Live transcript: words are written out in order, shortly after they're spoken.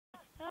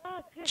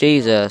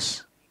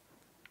Jesus.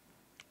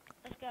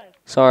 Let's go.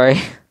 Sorry.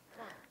 Come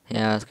on.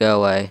 Yeah, let's go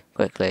away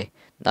quickly.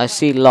 I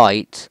see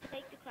light,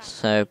 Take the crafting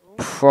so table.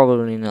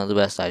 probably not the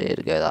best idea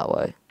to go that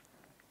way.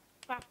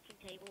 Crafting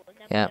table, and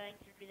then Yep. we're going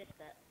through this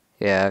bit.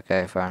 Yeah,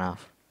 okay, fair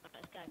enough. Right,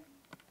 let's go.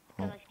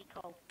 Because I see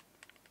coal.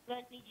 I'm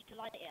going to need you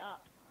to light it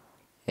up.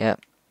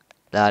 Yep.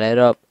 Light it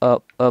up,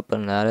 up,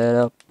 and light it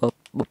up, up.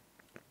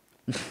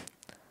 This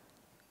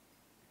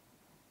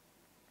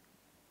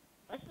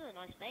is a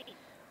nice vein.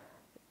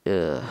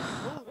 Ugh.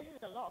 Oh, this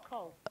is a lot of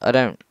coal.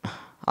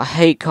 I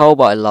hate coal,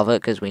 but I love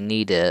it because we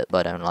need it,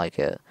 but I don't like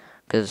it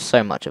because there's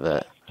so much of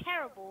it. It's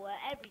terrible at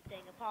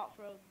everything apart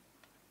from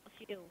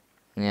fuel.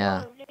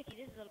 Yeah. Oh, Nicky,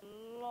 this is a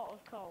lot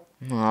of coal.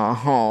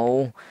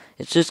 Oh,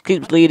 it just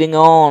keeps leading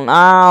on.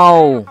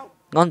 Ow!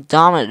 God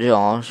damn it,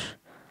 Josh.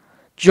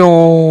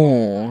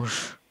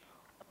 Josh.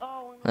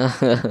 Oh, I'm going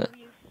to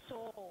you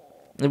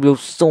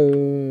saw.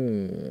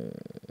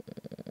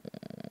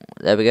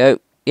 There we go.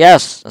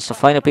 Yes, that's the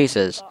final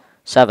pieces.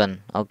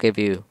 7. I'll give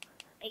you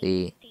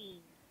the.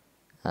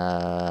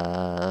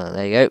 18.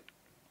 There you go.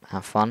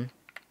 Have fun.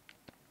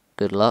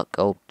 Good luck,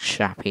 old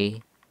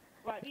chappy.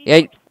 Right, we've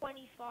Yay. got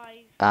 25.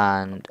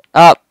 And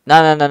up.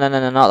 No,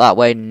 not that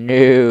way.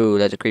 No,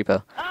 there's a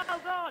creeper. Oh,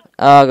 God.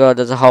 Oh god,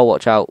 there's a hole.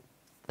 Watch out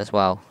as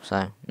well.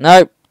 So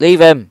no,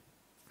 leave him.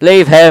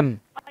 Leave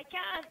him. I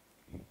can't.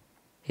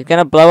 He's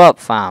gonna blow up,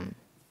 fam.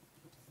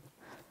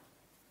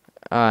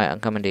 Alright, I'm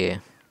coming to you.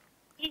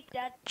 He's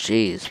dead.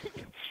 Jeez.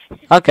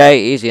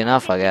 Okay, easy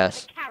enough, I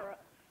guess. With a carrot.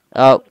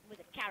 Oh, With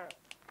a carrot.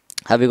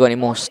 have you got any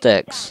more Oh, it goes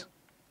sticks?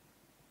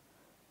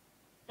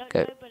 down. Go.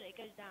 No, but it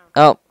goes down.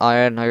 Oh,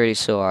 iron. I already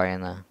saw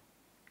iron there.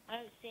 I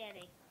don't see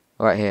any.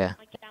 Right here.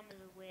 My cameras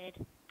are weird.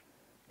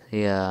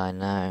 Yeah, I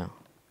know.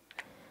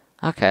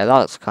 Okay, that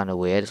looks kind of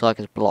weird. It's like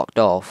it's blocked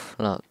off.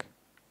 Look.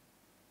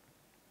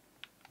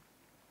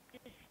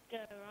 Just go,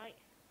 right?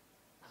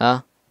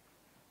 Huh?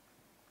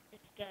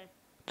 Just go.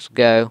 Just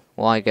go.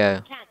 Why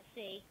go? Can't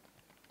see.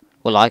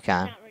 Well, I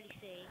can. Can't really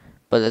see.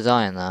 But there's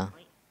iron there.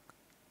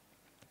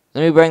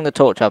 Let me bring the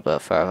torch up a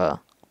bit further.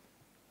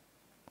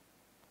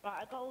 Right,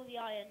 I got all the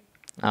iron.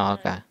 Oh,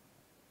 okay.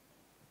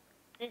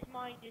 This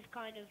mine just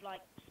kind of like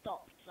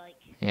stopped, like.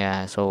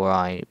 Yeah, it's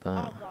alright, Oh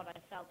but... god, I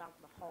fell down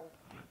the hole.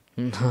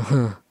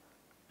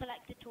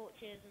 Collect the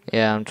torches and.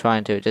 Yeah, I'm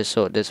trying to. It just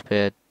sort of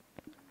disappeared.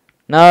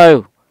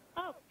 No!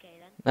 Oh, okay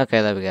then.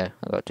 Okay, there we go.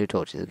 I got 2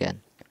 torches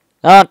again.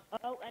 Ah!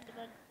 Oh,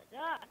 Enderman.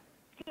 Ah!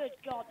 Good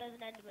god, there's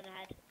an Enderman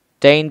ahead.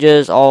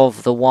 Dangers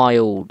of the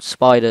wild.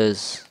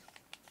 Spiders.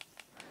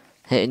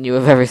 Hitting you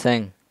with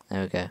everything.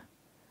 There we go.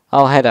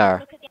 Oh, header.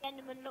 Look at the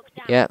Enderman, look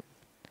down. Yep.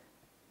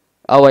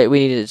 Oh, wait, we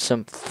needed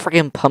some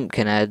friggin'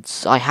 pumpkin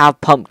heads. I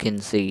have pumpkin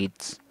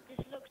seeds.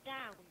 Just look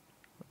down.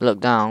 Look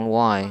down,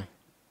 why?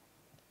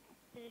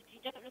 Because if you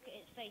don't look at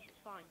its face, it's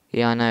fine.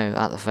 Yeah, I know,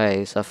 at the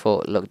face. I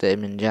thought looked at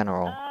him in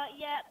general.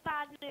 Yeah,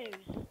 bad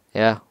news.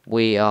 Yeah,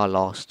 we are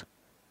lost.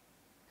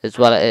 As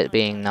well as it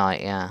being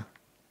night, yeah.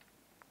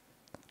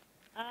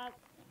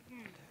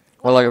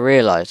 Well, I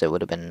realised it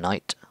would have been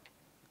night.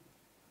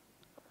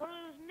 Well,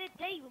 it was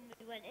midday when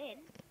we went in.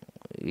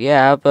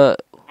 Yeah,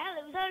 but... Hell,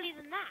 it was earlier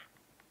than that.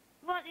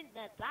 We weren't in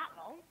there that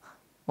long.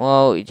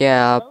 Well,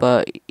 yeah,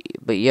 but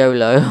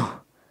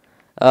YOLO.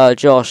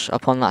 Josh,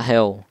 up on that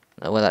hill,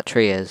 where that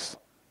tree is.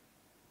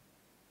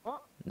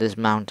 What? This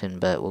mountain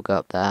bit, we'll go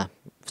up there.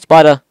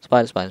 Spider!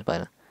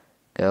 Spider.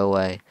 Go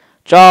away.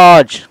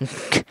 Charge!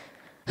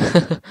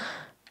 That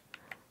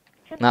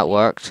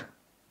worked.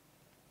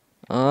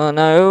 Oh,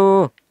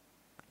 no!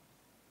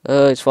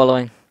 Oh, it's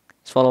following.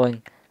 It's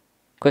following.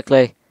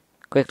 Quickly.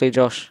 Quickly,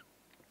 Josh.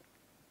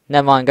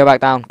 Never mind, go back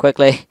down,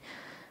 quickly.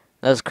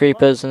 There's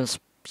creepers and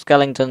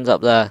skeletons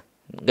up there.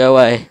 Go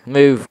away.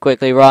 Move,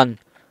 quickly, run.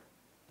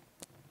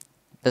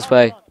 This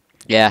way. God.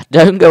 Yeah,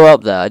 don't go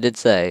up there, I did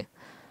say.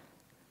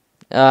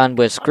 And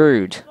we're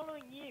screwed. I'm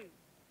following you.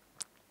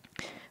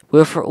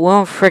 We're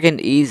friggin'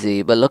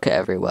 easy, but look at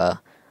everywhere.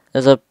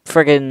 There's a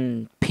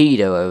friggin'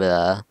 pedo over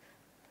there.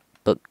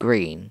 But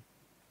green.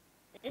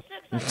 This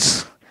looks like a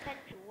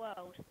potential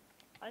world.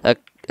 I think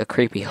A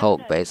creepy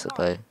Hulk, no,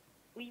 basically.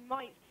 we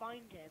might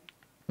find him.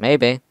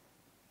 Maybe.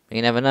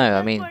 You never know, I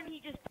That's mean... when he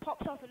just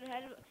pops up in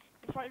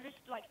front of us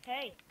like,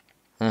 hey.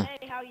 Huh.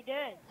 Hey, how you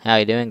doing? How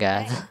you doing,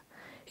 guys?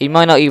 He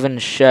might not even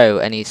show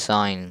any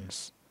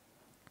signs.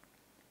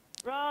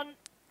 Run.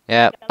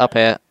 Yep, up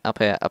here. With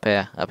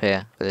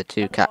the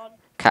 2 Come on.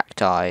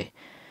 cacti.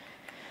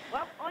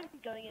 Well, I'm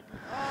going in.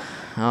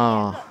 Oh.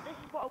 Yeah, look, this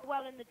is what a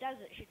well in the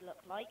desert should look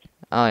like.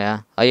 Oh,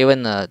 yeah. Are you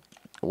in the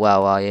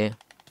well, are you?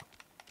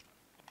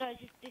 No,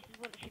 this is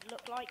what it should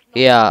look like.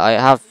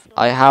 Yeah,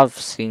 I have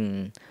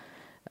seen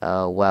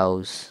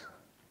wells.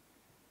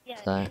 Yeah,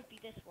 So. it should be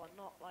this one,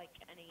 not like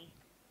any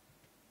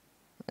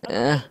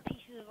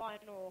pieces of iron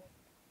ore.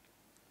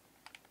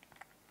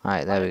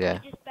 Alright, there we go.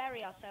 We just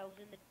bury ourselves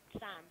in the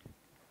sand.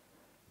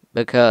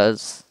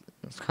 Because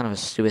it's kind of a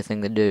stupid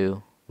thing to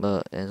do,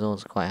 but it's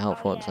also quite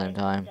helpful at the same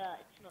time.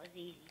 It's not as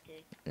easy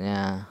to.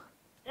 Yeah.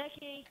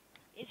 Nicky,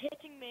 it's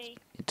hitting me.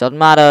 It doesn't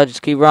matter,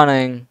 just keep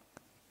running.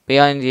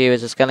 Behind you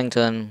is a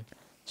skeleton.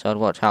 So I'd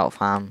watch out,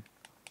 fam.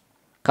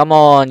 Come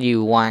on,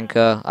 you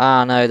wanker.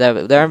 Ah, no,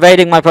 they're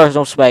invading my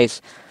personal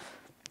space.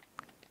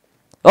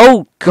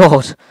 Oh,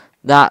 God.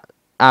 That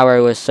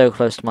arrow was so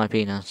close to my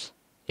penis.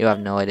 You have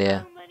no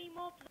idea. So many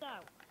mobs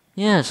out.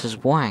 Yes, it's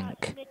It's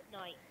wank.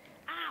 midnight.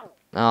 Ow!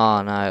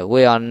 Oh, no.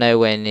 We are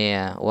nowhere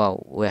near.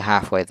 Well, we're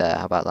halfway there.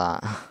 How about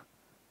that?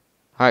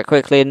 Alright,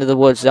 quickly into the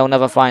woods. They'll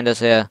never find us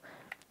here.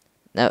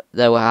 No,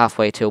 they were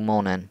halfway till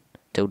morning.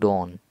 Till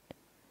dawn.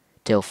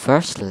 Till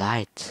first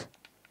light.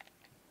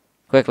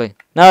 Quickly.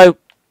 No!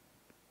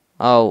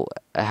 Oh,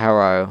 a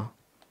harrow.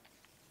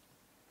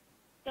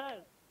 Go.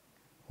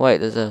 Wait,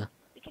 there's a...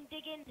 We can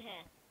dig in here.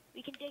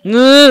 We can dig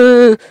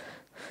in.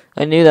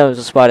 I knew there was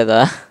a spider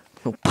there.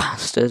 You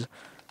bastard.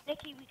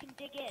 Nicky, we can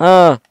dig in.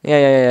 Oh,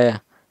 yeah.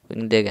 We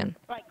can dig in.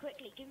 Right,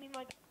 quickly, give me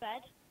my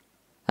bed.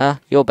 Huh?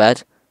 Your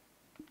bed?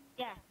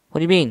 Yeah. What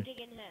do you mean? Dig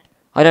in here.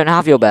 I don't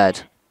have your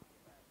bed.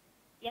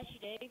 Yes, you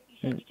do. You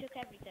said you took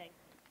everything.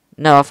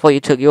 No, I thought you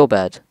took your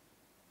bed.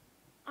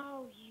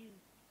 Oh, you.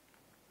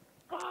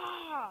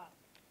 Ah!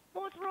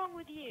 What's wrong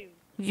with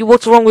you?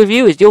 What's wrong with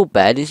you? Is your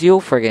bed is your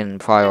friggin'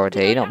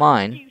 priority, not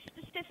mine. You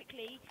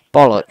specifically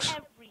Bollocks.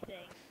 took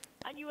everything.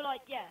 And you were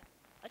like, yeah,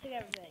 I took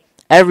everything.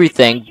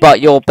 Everything but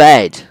your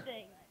bed.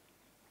 Everything.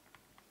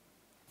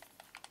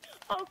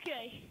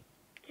 Okay.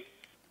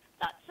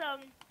 That's,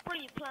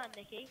 brilliant plan,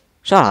 Nicky.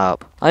 Shut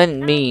up. I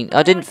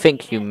didn't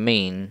think you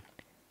mean.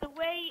 The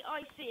way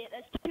I see it,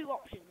 there's two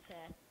options here.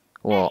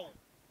 What? A,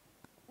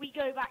 we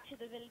go back to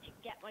the village and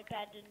get my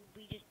bed and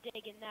we just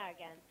dig in there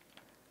again.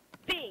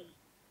 B,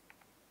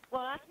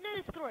 well,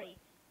 there's three.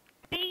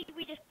 B,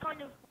 we just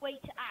kind of wait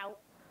it out.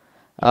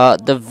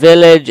 The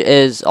village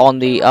is on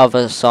the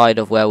other side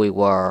of where we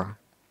were.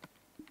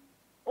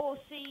 Or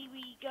C,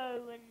 we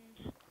go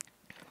and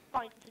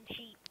find some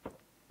sheep.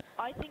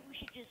 I think we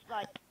should just,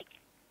 like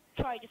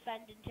try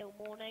defend until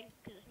morning,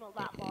 because it's not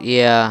that far.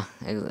 Yeah,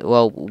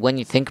 well, when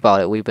you think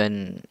about it, we've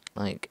been,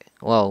 like,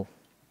 well,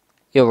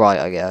 you're right,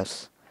 I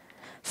guess.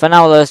 For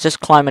now, let's just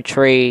climb a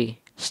tree,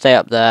 stay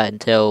up there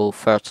until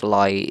first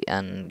light,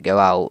 and go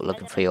out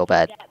looking for your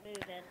bed.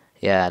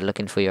 Yeah,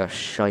 looking for your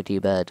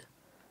shitey bed.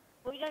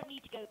 Well, we don't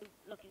need to go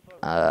looking for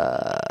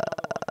it.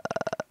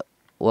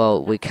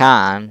 Well, we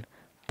can,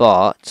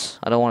 but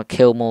I don't want to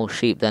kill more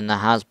sheep than there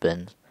has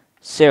been.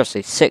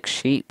 Seriously, 6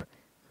 sheep?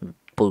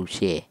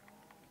 Bullshit.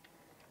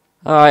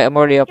 Alright, I'm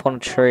already up on a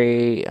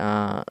tree.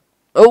 Oh,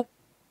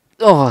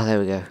 there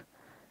we go.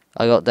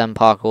 I got them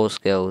parkour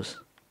skills.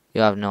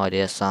 You have no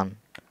idea, son.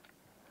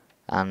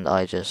 And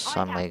I just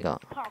suddenly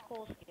got...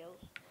 Parkour skills.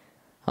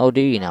 Oh, do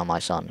you now, my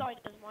son? Guy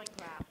does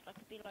MineCraft. I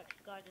could be like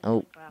the guy does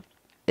Oh. MineCraft.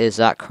 Is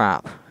that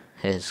crap?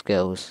 His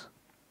skills.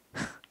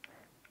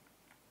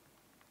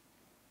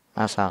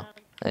 That's how.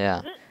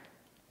 Yeah.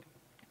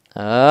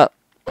 Up.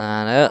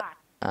 And up.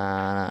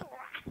 And up.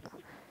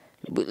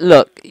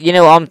 Look, you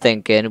know what I'm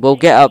thinking? We'll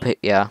get up here.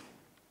 Yeah.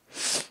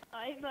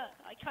 I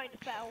kind of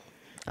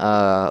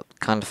fell.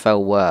 Kind of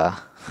fell where?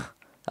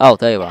 Oh,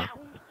 there you are.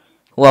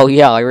 Well,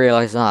 yeah, I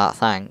realised that.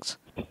 Thanks.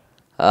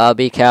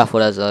 Be careful.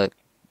 There's a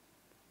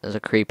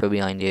creeper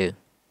behind you.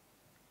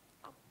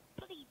 Oh,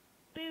 bloody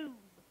boom!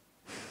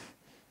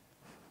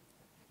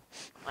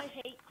 I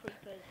hate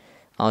creepers.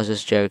 I was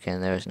just joking.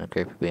 There isn't a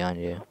creeper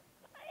behind you.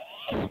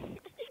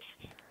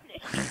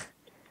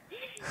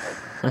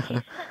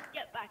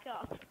 Get back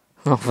up.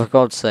 Oh, for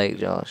God's sake,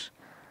 Josh.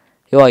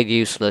 You are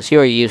useless.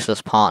 You're a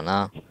useless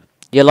partner.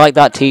 You're like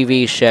that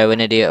TV show, An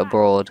Idiot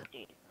Abroad.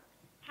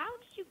 How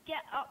did you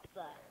get up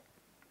there?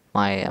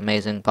 My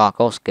amazing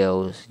parkour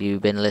skills.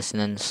 You've been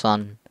listening,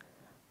 son.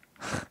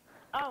 Oh,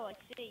 I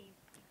see.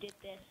 You did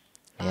this.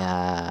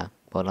 Yeah,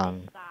 well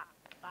done.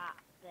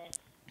 This.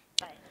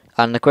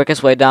 And the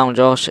quickest way down,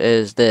 Josh,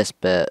 is this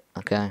bit,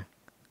 okay?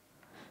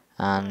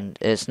 And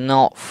it's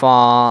not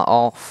far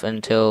off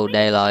until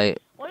daylight.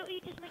 Why don't you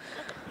just make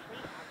another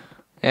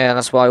tree? Yeah,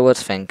 that's what I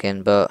was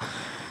thinking, but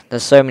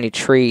there's so many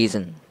trees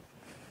and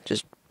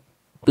just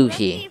Let's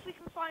see booty. if we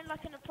can find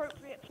like an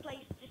appropriate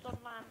place just on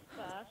land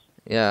first.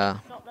 Yeah,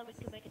 If not, then we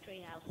can make a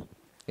tree house.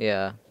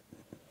 yeah.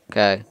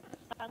 Okay.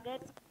 Sound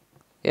good?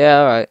 Yeah,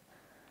 alright.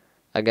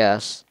 I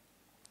guess.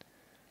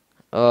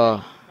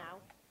 Oh,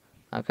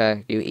 Now,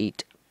 okay, you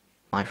eat,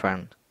 my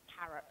friend.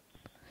 carrots.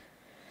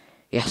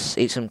 Yes,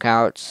 eat some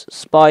carrots.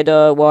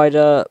 Spider,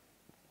 wider,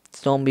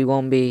 zombie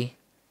wombie,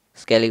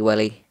 skelly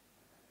welly.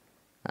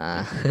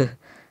 Jelly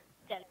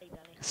belly.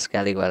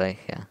 Skelly welly,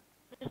 yeah.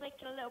 Just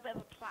making a little bit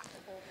of a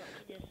platform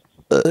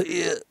that we just...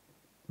 Yeah.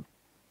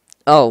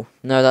 Oh,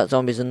 no, that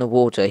zombie's in the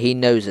water. He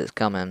knows it's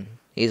coming.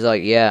 He's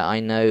like, yeah, I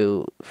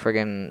know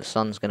friggin'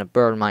 sun's gonna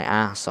burn my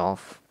ass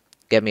off.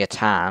 Get me a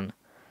tan.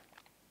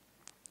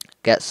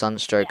 Get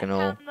sunstroke and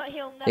all.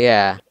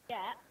 Yeah.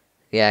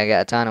 Yeah,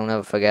 get a tan I'll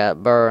never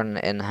forget. Burn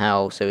in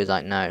hell. So he's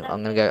like, no,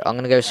 I'm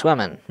gonna go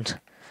swimming. You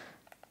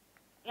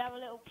have a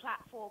little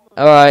platform.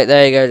 Alright,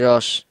 there you go,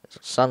 Josh.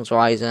 Sun's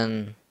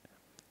rising.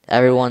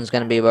 Everyone's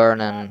gonna be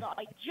burning. That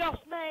I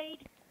just made.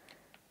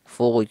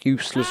 For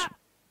useless...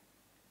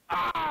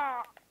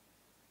 Ah!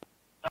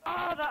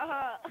 Ah, that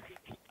hurt.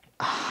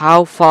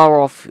 How far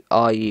off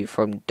are you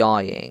from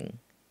dying?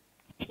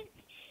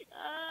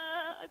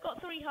 I've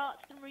got 3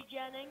 hearts and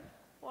regenning.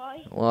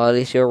 Why? Well, at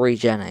least you're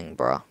regenning,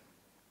 bruh.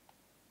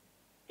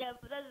 Yeah,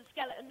 but there's a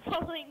skeleton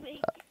following me.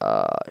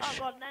 Uh, Oh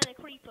god, and then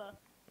a creeper.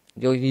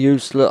 you're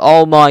useless.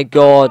 Oh my Oh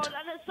god. god,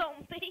 and a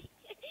zombie.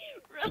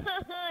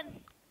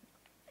 Run!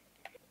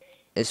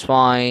 It's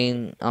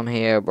fine. I'm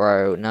here,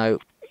 bro. No.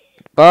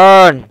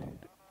 Burn!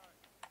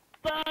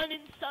 Burn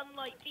in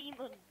sunlight,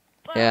 demon.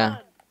 Burn! Yeah.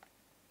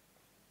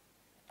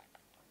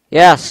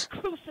 Yes.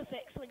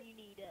 Crucifix when you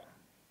need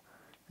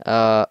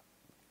it.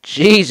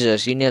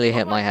 Jesus, you nearly Oh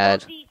hit my my head.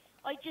 god,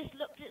 I just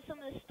looked at some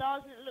of the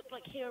stars and it looked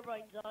like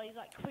Herobrine's eyes.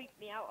 That creeped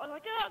me out. I was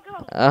like, oh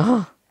god.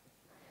 Oh,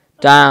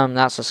 damn,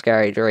 that's a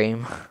scary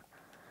dream.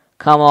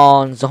 Come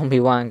on, zombie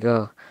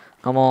wanker.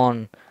 Come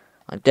on.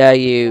 I dare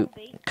you.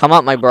 Zombie. Come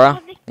up, my bruh.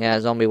 Oh, Nicky, Yeah,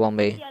 zombie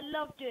wombie. Nicky, I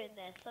love doing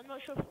this. I'm not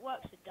sure if it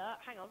works with dirt.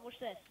 Hang on, watch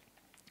this.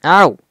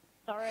 Ow!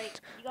 Sorry,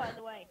 you got in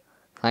the way.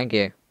 Thank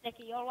you.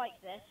 Nicky, you'll like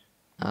this.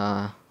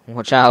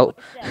 Watch out.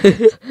 Watch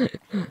this.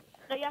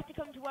 No, you have to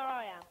come to where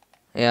I am.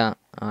 Yeah,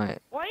 alright.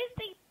 Why is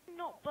things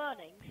not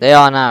burning? They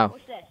are now.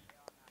 Watch this.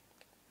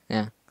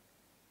 Yeah.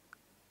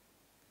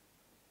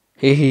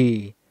 Hee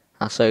hee.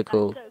 That's so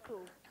cool. That's so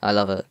cool. I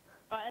love it.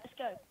 Right, let's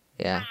go.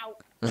 Yeah. Ow.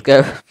 Let's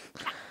go. Cactus.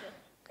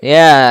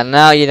 Yeah,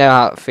 now you know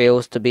how it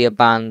feels to be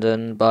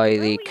abandoned by Where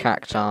the are we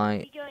cacti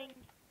going?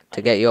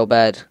 to get your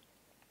bed.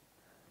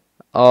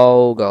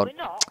 Oh god. We're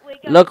not. We're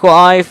going. Look what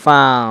I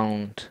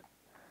found.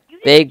 You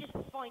didn't Big, just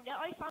find it.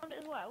 I found it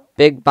as well.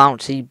 big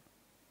bouncy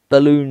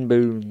balloon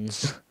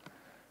boons.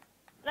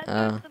 Let's go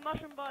to the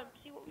mushroom biome.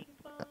 See what we can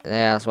find.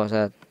 Yeah, that's what I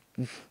said.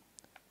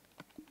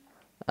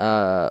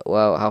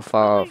 Well, how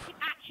far Well, you off? can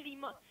actually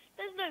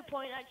there's no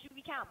point. Actually,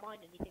 we can't mine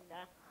anything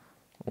there.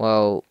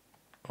 Well,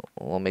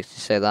 what makes you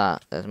say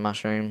that? There's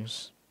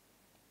mushrooms.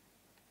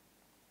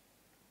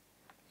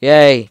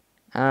 Yay!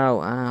 Ow,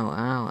 ow,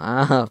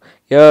 ow, ow.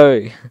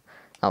 Yo!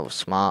 That was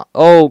smart.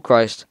 Oh,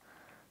 Christ.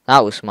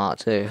 That was smart,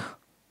 too.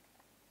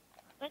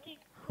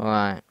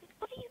 Alright.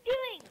 What are you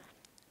doing?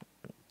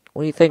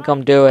 What do you think Right,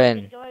 I'm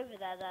doing? Go over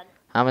there then.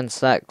 Having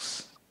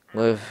sex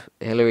with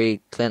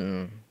Hillary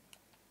Clinton.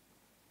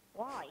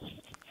 Why?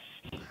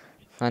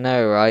 I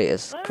know, right?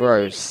 It's Where are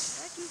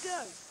gross. you?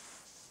 Where'd you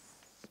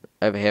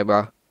go? Over here,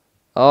 bro.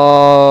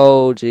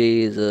 Oh,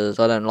 Jesus.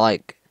 I don't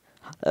like...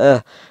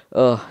 Oh,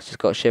 just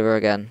got a shiver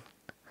again.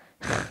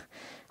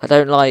 I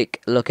don't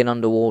like looking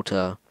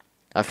underwater.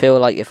 I feel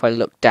like if I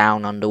look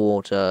down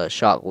underwater, a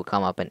shark will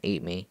come up and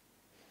eat me.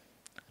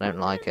 I don't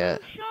like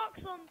it. No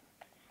sharks on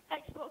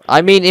Xbox.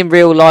 I mean in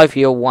real life,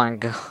 you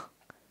wanker.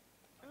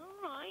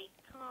 Alright,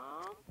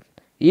 calm.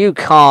 You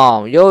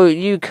calm.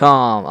 You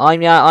calm.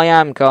 I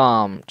am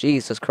calm.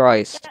 Jesus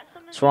Christ.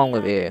 What's wrong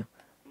with you?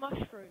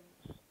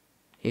 Mushrooms.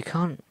 You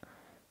can't...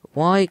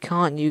 Why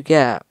can't you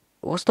get...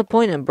 What's the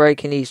point in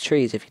breaking these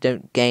trees if you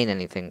don't gain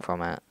anything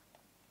from it?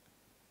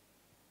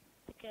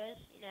 Because,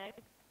 you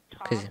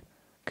know,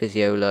 Cause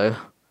YOLO.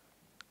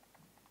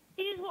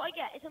 Here's what I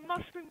get. It's a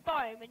mushroom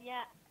biome, and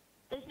yet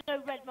there's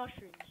no red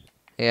mushrooms.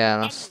 Yeah,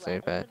 that's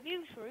Anywhere. stupid. There's a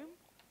mushroom.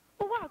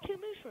 Oh wow, 2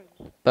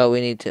 mushrooms. But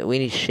we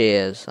need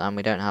shears, and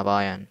we don't have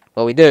iron.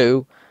 Well, we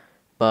do,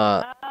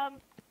 but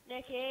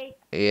Nicky.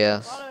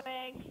 yes.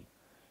 Following.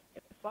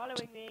 You're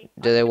following me.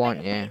 Do they want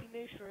you? Baby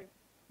mushroom.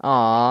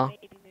 Aww,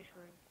 Baby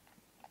mushroom.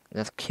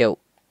 that's cute.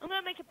 I'm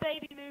gonna make a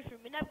baby mushroom.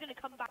 We're never gonna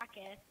come back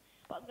here,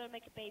 but I'm gonna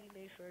make a baby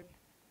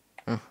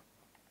mushroom.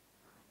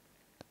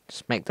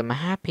 Just make them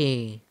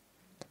happy.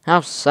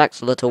 Have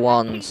sex, little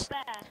ones. Spare.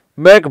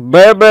 Make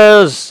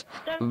babies.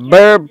 Don't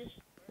Babe.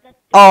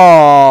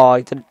 Oh,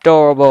 it's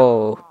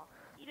adorable. Aw.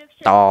 You look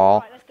so Aw.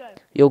 Right, let's go.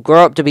 You'll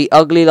grow up to be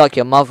ugly like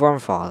your mother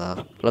and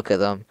father. Look at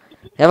them.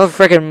 They have a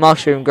freaking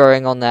mushroom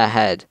growing on their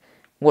head.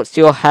 What's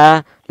your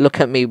hair? Look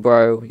at me,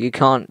 bro. You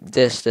can't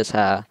diss this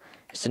hair.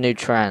 It's the new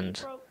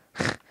trend.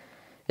 Bro.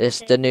 It's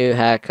the new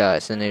haircut.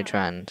 It's the new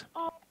trend.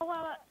 Oh,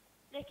 wow,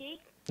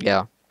 Nicky.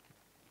 Yeah.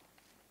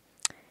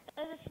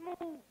 There's a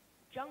small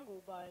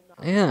jungle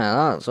biome.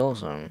 Yeah, that's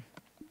awesome.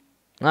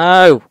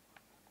 No!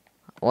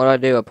 What did I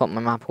do? I put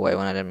my map away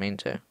when I didn't mean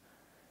to.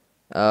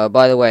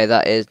 By the way,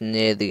 that is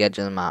near the edge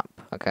of the map.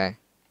 Okay.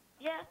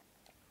 Yeah.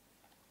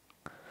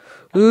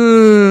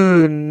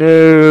 Ooh,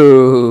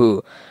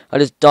 no! I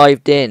just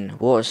dived in.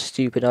 What a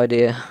stupid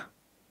idea.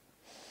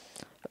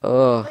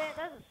 Oh. There's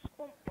a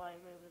swamp biome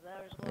over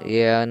there as well.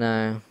 Yeah, I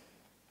know.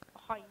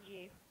 Behind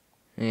you.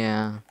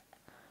 Yeah.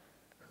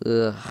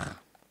 Ugh.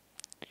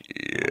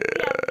 We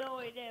have no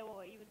idea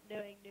what you were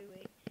doing, do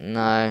we?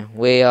 No,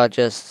 we are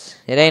just...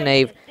 It ain't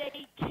even...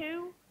 Day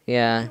 2?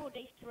 Yeah. Or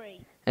day 3?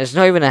 It's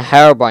not even a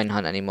Herobrine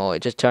hunt anymore.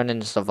 It just turned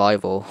into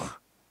survival.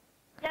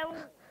 No,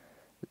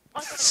 I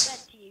got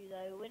said to you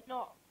though, we're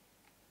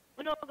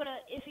not gonna,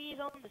 if he is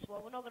on this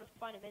one, we're not gonna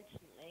find him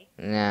instantly.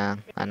 Yeah,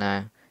 I know.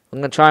 I'm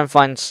gonna try and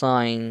find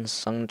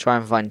signs. I'm gonna try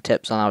and find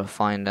tips on how to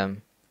find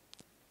them.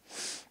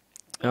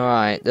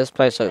 Alright, this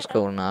place looks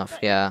cool enough,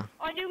 yeah.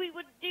 I knew we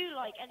wouldn't do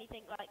like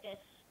anything like this.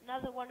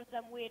 Another one of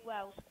them weird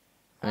wells.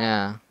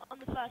 Yeah. On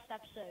the first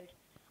episode.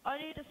 I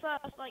knew the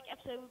first like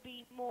episode would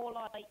be more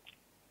like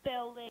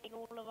building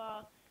all of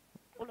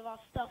our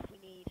stuff we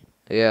need.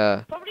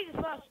 Yeah. Probably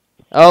the first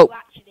few, Oh,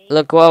 actually.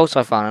 look what else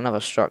I found. Another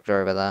structure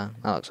over there.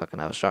 That looks like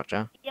another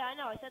structure. Yeah, I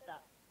know. I said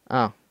that.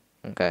 Oh,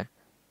 okay.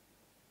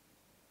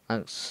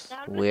 That's Now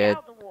I'm gonna get weird.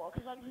 out the water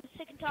because I'm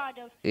sick and tired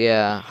of.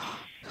 Yeah.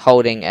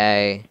 Holding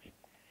a...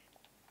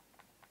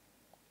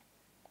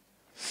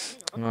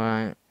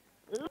 Alright.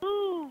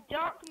 Ooh,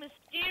 dark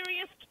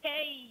mysterious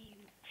cave.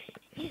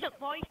 Yeah,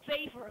 my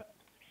favorite.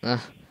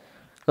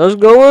 Let's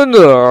go in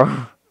there.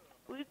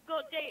 We've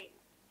got day.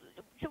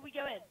 Shall we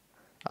go in?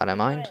 I don't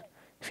Go mind. in.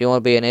 If you want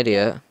to be an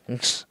idiot.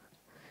 Good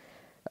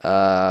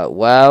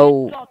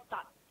Well, God,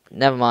 that.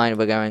 never mind,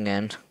 we're going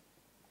in.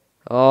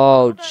 Oh, We're going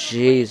all the way in, though, just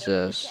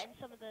Jesus. getting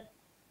some of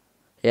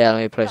the Yeah,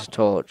 let me place a stuff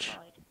torch.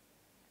 outside.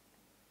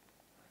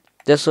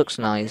 This looks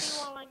Continue nice.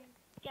 while I'm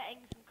getting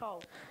some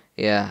coal.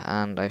 Yeah,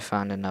 and I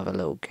found another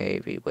little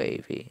cavey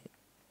wavy.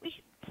 We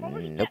should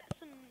probably Nope. get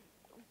some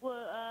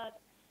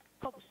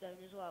cobblestone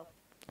as well.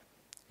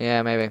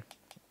 Yeah, maybe.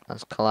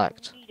 Let's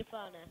collect. We need a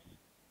furnace.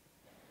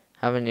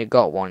 Haven't you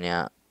got one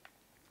yet?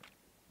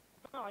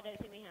 No, I don't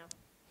think we have.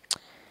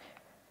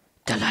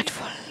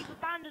 Delightful. We've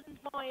abandoned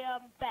my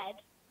bed.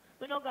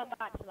 We're not going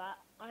back to that.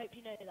 I hope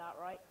you know that,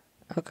 right?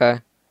 Okay.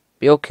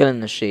 But you're killing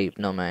the sheep,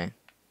 not me. No,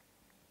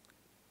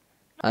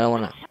 I don't you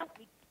want gotta to... help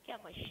me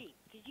get my sheep,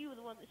 because you were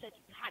the one that said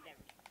you had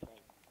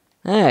everything.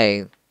 Hey.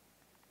 You're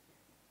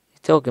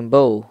talking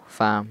bull,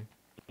 fam.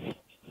 No,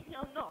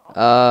 I'm not.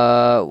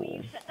 Uh...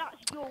 You said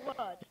that's your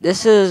word.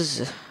 This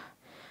is...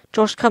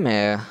 Josh, come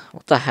here.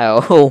 What the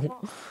hell?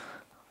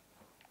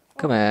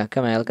 Come here,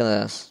 look at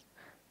this.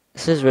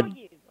 This is Where are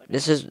you?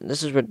 this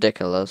is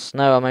ridiculous.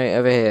 No, I'm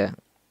over here.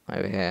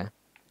 Over here.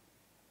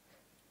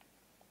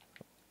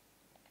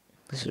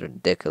 This is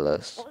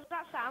ridiculous. What was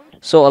that sound?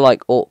 Sort of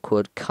like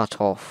awkward cut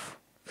off.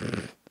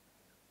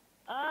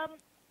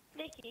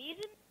 Nicky, is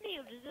it me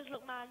or does this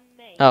look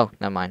man-made? Oh,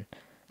 never mind.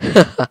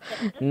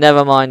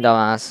 Never mind,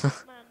 dumbass.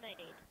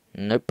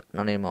 Man-made. Nope,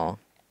 not anymore.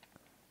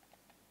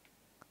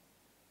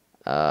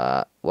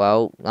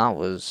 Well, that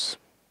was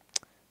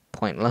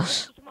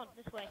pointless. Come on,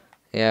 this way.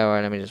 Yeah,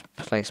 right, let me just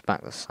place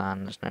back the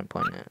sand. There's no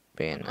point in it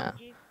being there.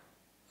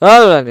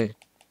 Behind you. Oh,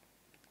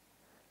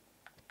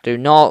 do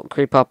not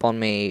creep up on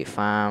me,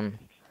 fam.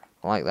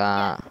 Like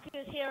Yeah, that.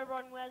 because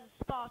Herobrine wears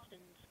a Spartan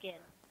skin.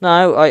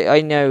 No,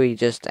 I know he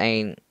just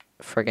ain't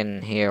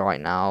friggin' here right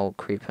now,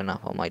 creeping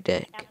up on my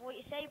dick. That's what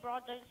you say, bro.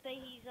 Don't say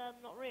he's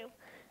not real.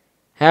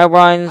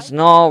 Herobrine's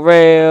not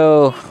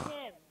real.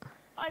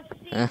 I've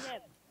seen him.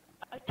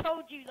 I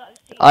told you that I've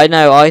seen him. I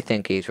know, I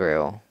think he's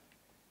real.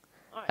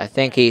 Alright, I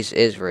think okay. he's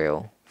is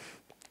real.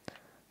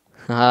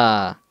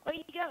 Haha. Where are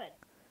you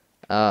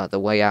going? The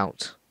way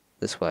out.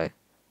 This way.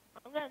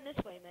 I'm going this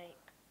way, mate.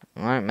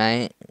 Alright,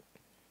 mate.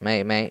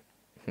 Mate.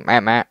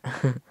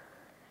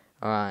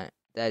 Alright,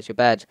 there's your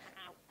bed.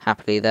 Ow.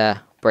 Happily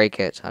there. Break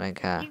it, I don't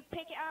care. You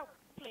pick it out,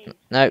 please.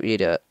 No, you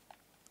do it.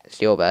 It's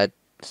your bed.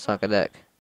 Suck a dick.